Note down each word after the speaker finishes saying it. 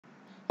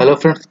Hello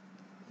friends,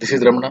 this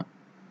is Ramana.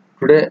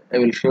 Today I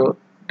will show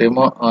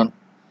demo on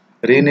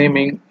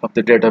renaming of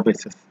the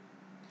databases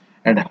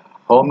and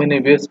how many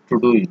ways to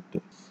do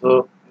it.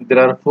 So there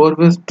are four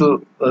ways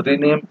to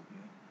rename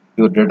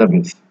your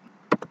database.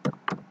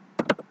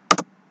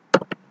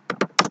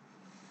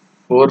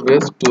 Four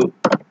ways to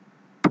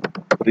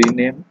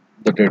rename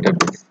the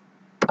database.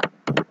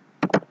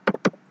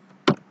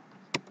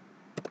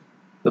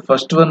 The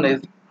first one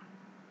is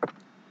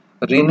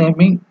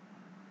renaming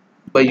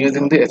by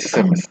using the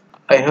SSMS.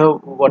 I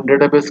have one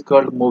database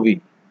called movie.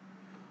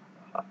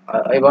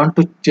 I want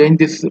to change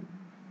this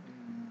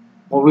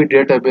movie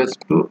database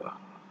to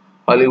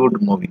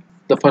Hollywood movie.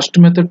 The first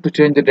method to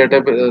change the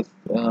database,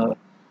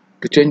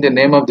 to change the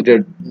name of the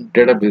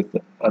database,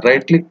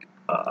 right click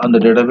on the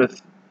database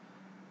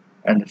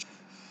and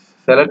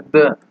select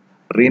the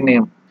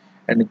rename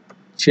and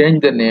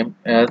change the name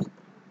as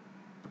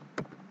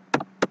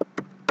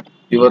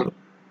your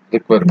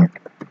requirement.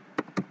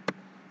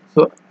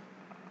 So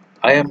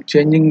I am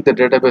changing the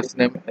database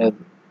name as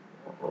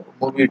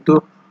movie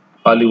to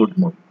Hollywood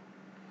movie.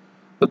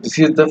 So this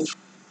is the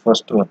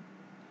first one.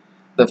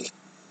 The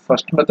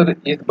first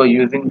method is by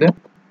using the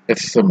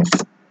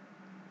SSMS.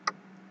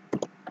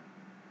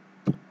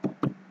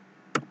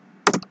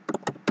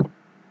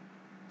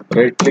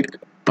 Right click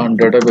on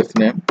database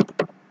name,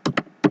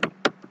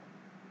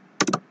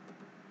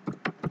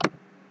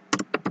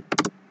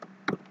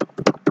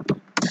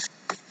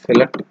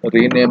 select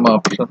rename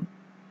option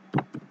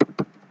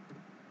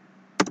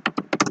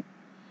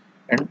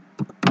and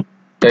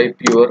type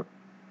your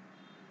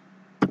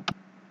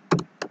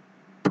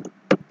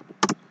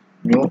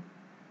new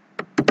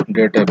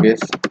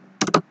database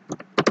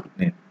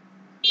name.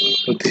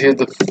 So this is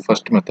the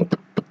first method,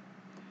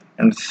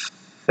 and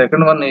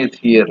second one is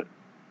here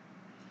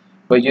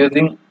by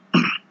using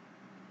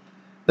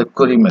the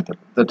query method.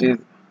 That is,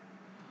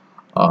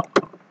 uh,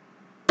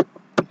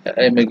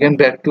 I am again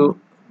back to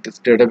this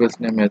database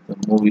name as a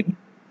movie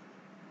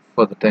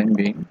for the time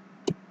being.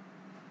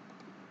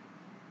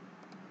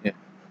 Yeah.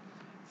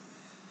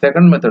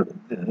 Second method,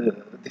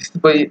 this is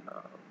by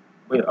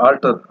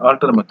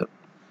alter method.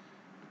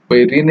 By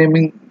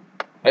renaming,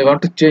 I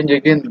want to change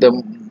again the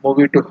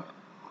movie to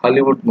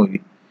Hollywood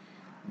movie.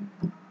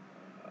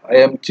 I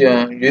am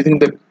using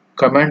the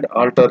command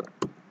alter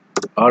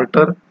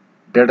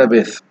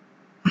database.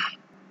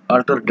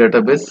 Alter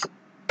database.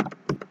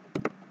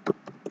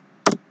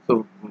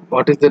 So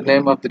what is the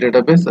name of the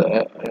database?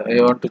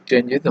 I want to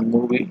change it the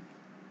movie.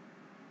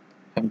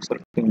 I'm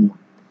selecting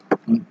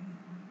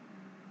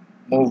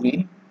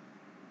movie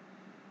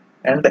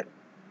and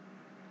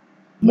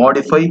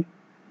modify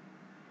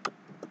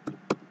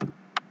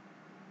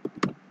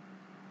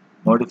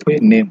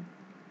name.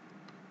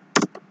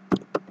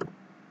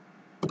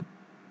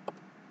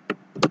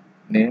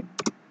 Name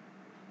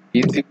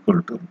is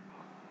equal to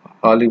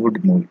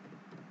Hollywood movie.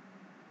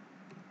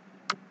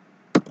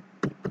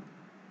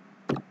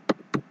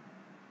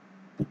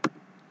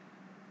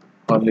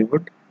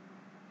 Hollywood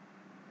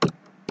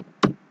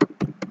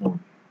movie.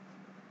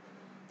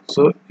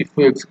 So if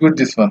we execute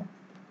this one,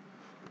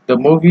 the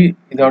movie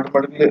is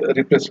automatically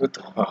replaced with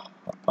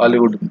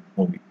Hollywood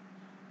movie.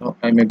 Now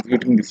I am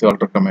executing this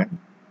alter command.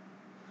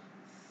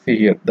 See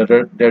here, the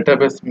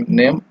database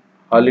name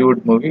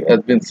Hollywood movie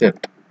has been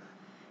set.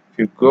 If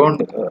you go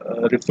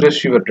and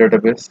refresh your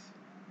database,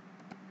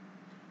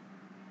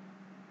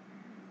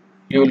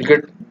 you will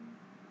get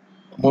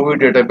movie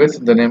database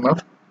in the name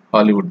of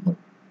Hollywood movie.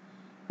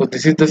 So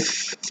this is the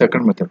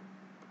second method.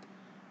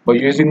 By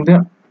using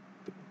the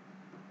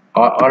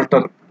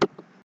alter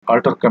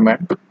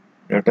command,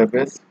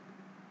 database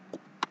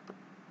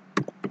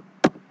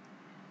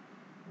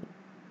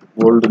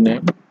old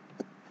name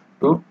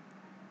to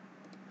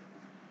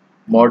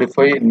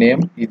modify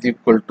name is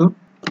equal to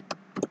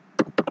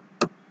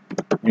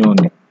new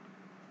name.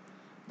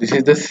 This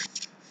is the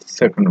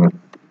second one.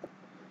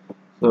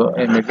 So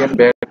I am again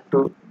back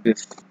to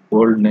this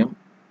old name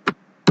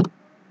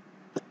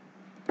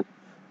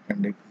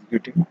and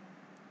executing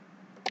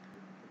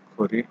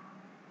query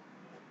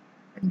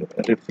and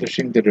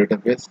refreshing the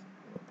database,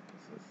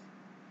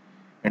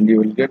 and you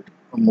will get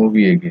a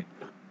movie again.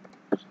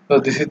 So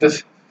this is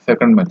the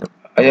second method.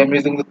 I am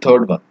using the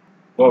third one.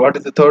 What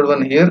is the third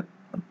one here?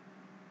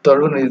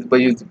 Third one is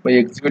by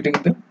executing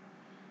the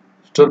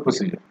store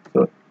procedure.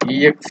 So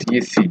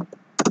EXEC.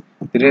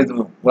 There is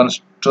one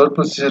store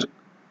procedure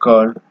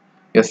called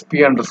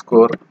sp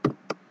underscore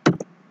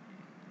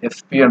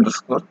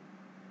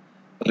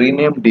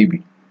rename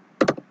db.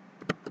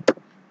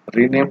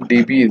 Rename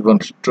db is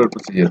one store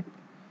procedure.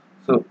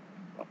 So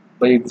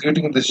by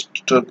executing this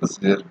store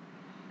procedure,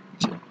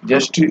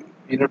 just you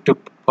need to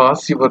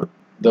pass your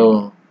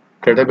the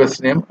database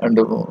name and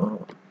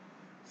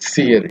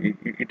see here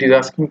it is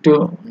asking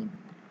to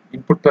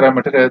input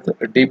parameter as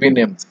a db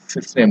name,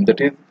 sys name,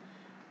 that is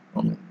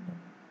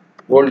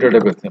old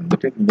database name,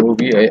 that is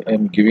movie. I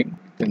am giving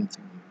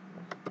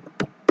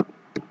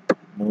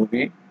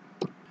movie,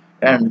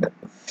 and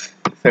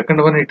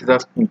second one it is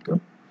asking to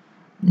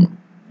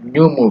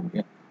new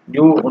movie,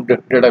 new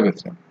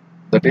database name,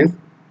 that is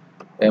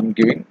I am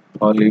giving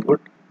Hollywood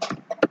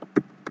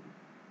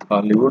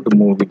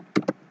movie,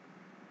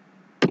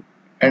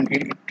 and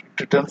it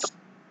returns.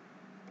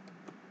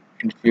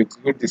 And if you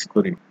execute this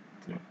query,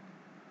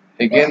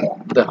 again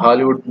the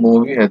Hollywood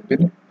movie has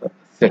been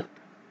set.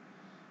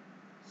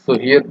 So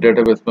here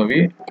database.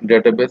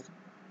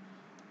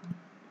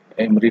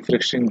 I am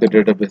refreshing the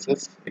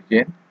databases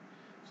again,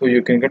 so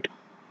you can get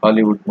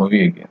Hollywood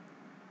movie again.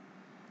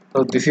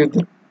 So this is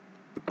the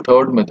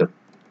third method.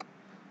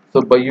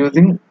 So by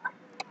using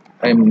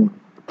I'm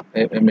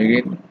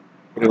again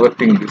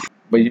reverting this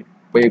by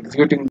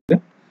executing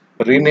the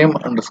rename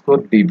underscore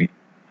db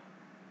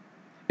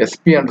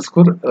sp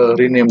underscore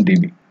rename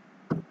db.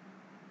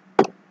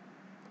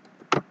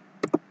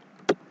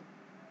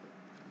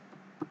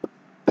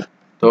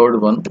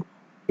 Third one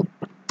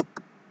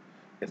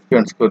sp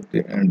underscore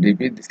db.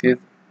 This is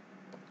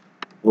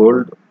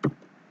old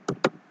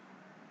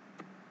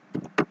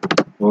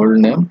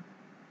name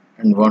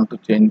and want to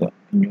change the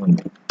new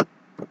name.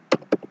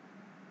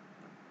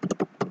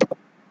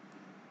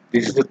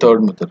 This is the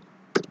third method.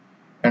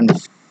 And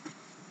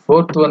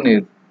fourth one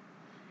is,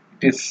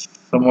 it is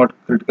somewhat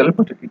critical,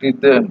 but it is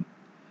the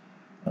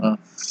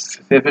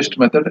safest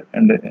method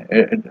and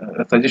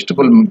a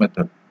suggestible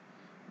method.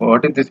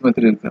 What is this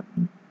method? Is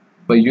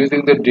by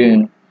using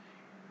the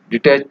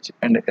detach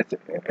and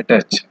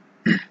attach.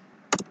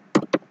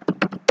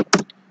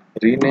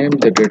 Rename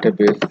the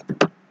database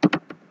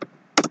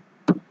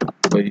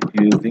by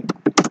using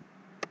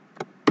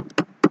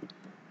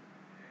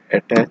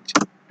attach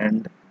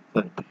and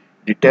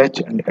detach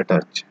and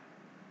attach.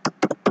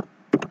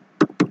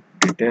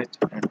 Detach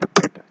and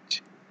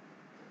attach.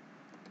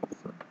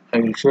 So I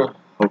will show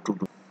how to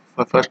do.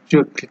 First,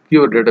 you click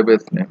your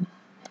database name,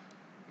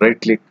 right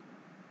click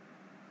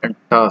and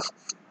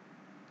tasks,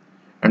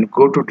 and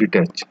go to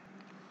detach.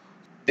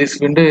 This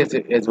window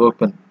is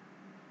open.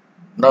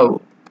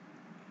 Now,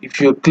 if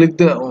you click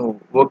the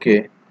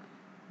OK,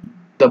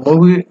 the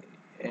movie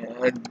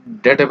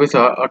database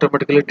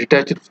automatically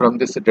detached from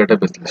this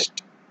database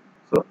list.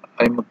 So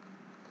I'm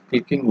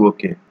clicking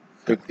OK.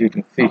 So you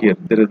can see here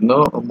there is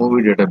no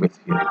movie database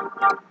here.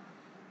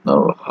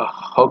 Now,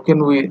 how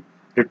can we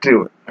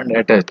retrieve and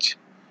attach?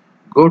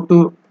 Go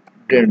to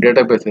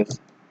databases,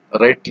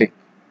 right click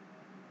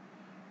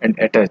and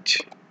attach.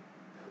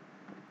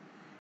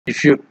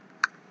 If you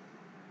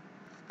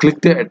click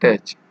the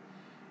attach,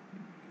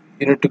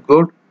 you need to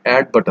go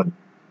add button.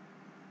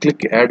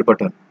 Click add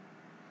button.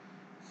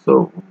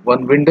 So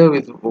one window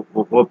is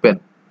open.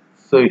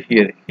 So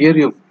here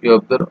you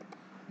observe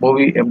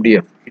movie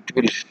MDF. It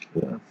will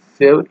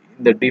save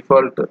in the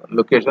default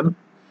location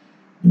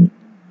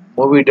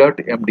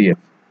movie.mdf.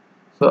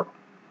 So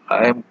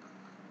I am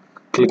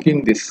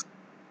clicking this.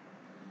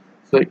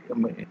 So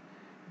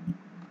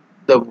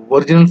the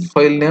original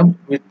file name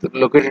with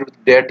located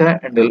with data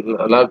and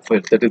log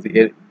files, that is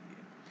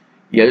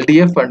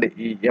LDF and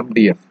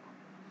MDF.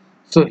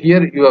 So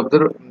here you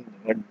observe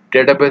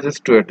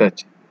databases to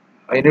attach.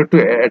 I need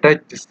to attach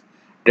this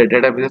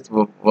database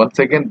once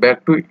again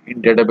back to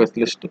in database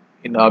list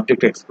in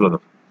Object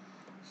Explorer.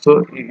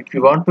 So if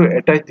you want to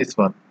attach this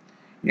one,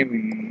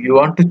 you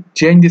want to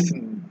change this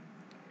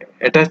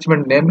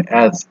attachment name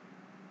as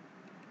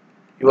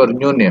your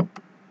new name,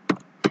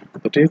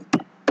 that is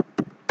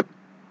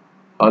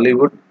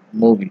Hollywood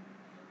movie.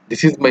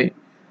 This is my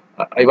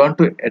I want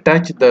to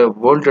attach the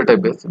old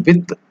database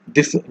with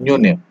this new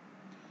name.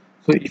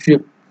 So if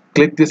you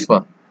click this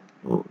one,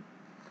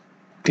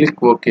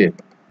 click OK.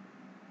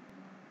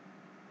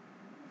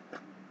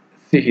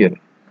 See here,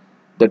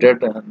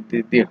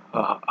 the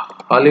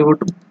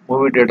Hollywood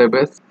movie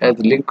database has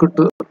linked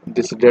to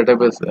this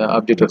database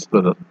Object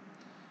Explorer.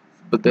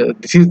 But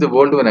this is the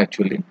old one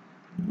actually.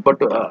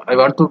 But I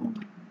want to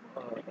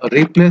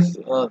replace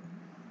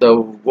the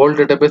old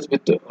database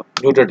with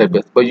new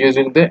database by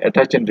using the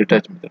attach and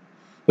detach method.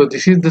 So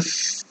this is the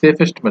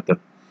safest method.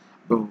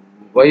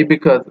 Why?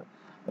 Because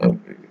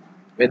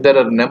when there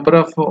are number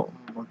of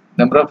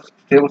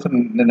tables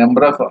and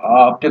number of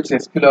objects,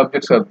 SQL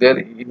objects are there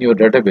in your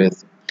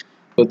database.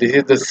 So this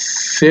is the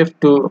safe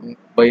to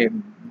by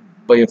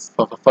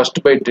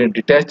first by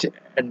detach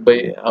and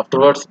by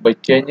afterwards by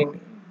changing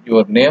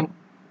your name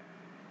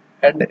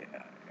and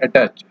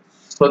attach,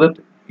 so that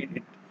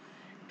it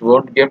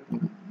won't get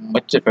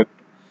much effect.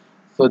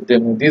 So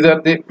then these are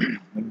the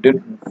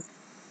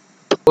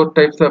four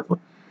types of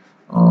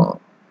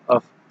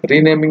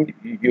renaming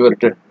your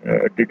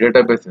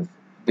databases.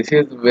 This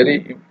is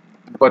very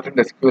important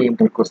SQL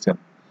inter question.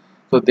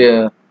 So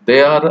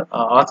they are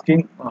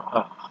asking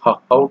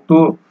how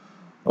to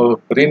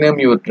rename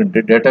your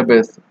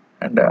database,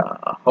 and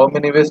how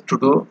many ways to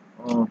do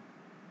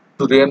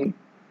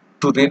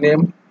to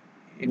rename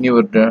in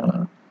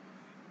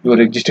your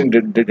existing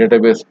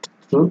database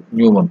to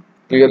new one.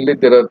 Clearly,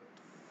 there are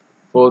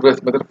four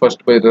ways method.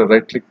 First, by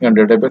right clicking on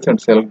database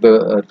and select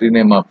the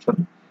rename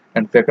option,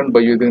 and second by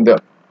using the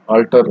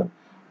alter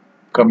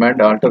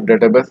command, alter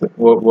database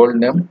old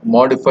name,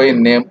 modify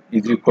name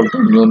is equal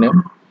to new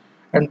name,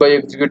 and by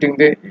executing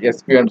the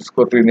sp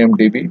underscore rename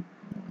db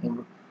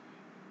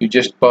You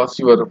just pass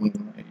your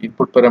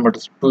input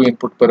parameters, two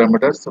input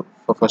parameters. So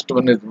first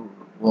one is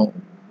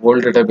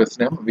old database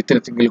name within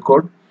a single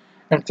code,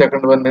 and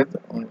second one is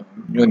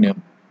new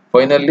name.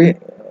 Finally,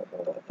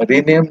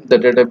 rename the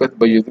database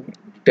by using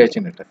detach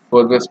and attach.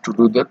 Four ways to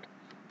do that.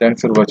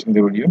 Thanks for watching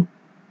the video.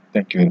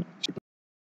 Thank you very much.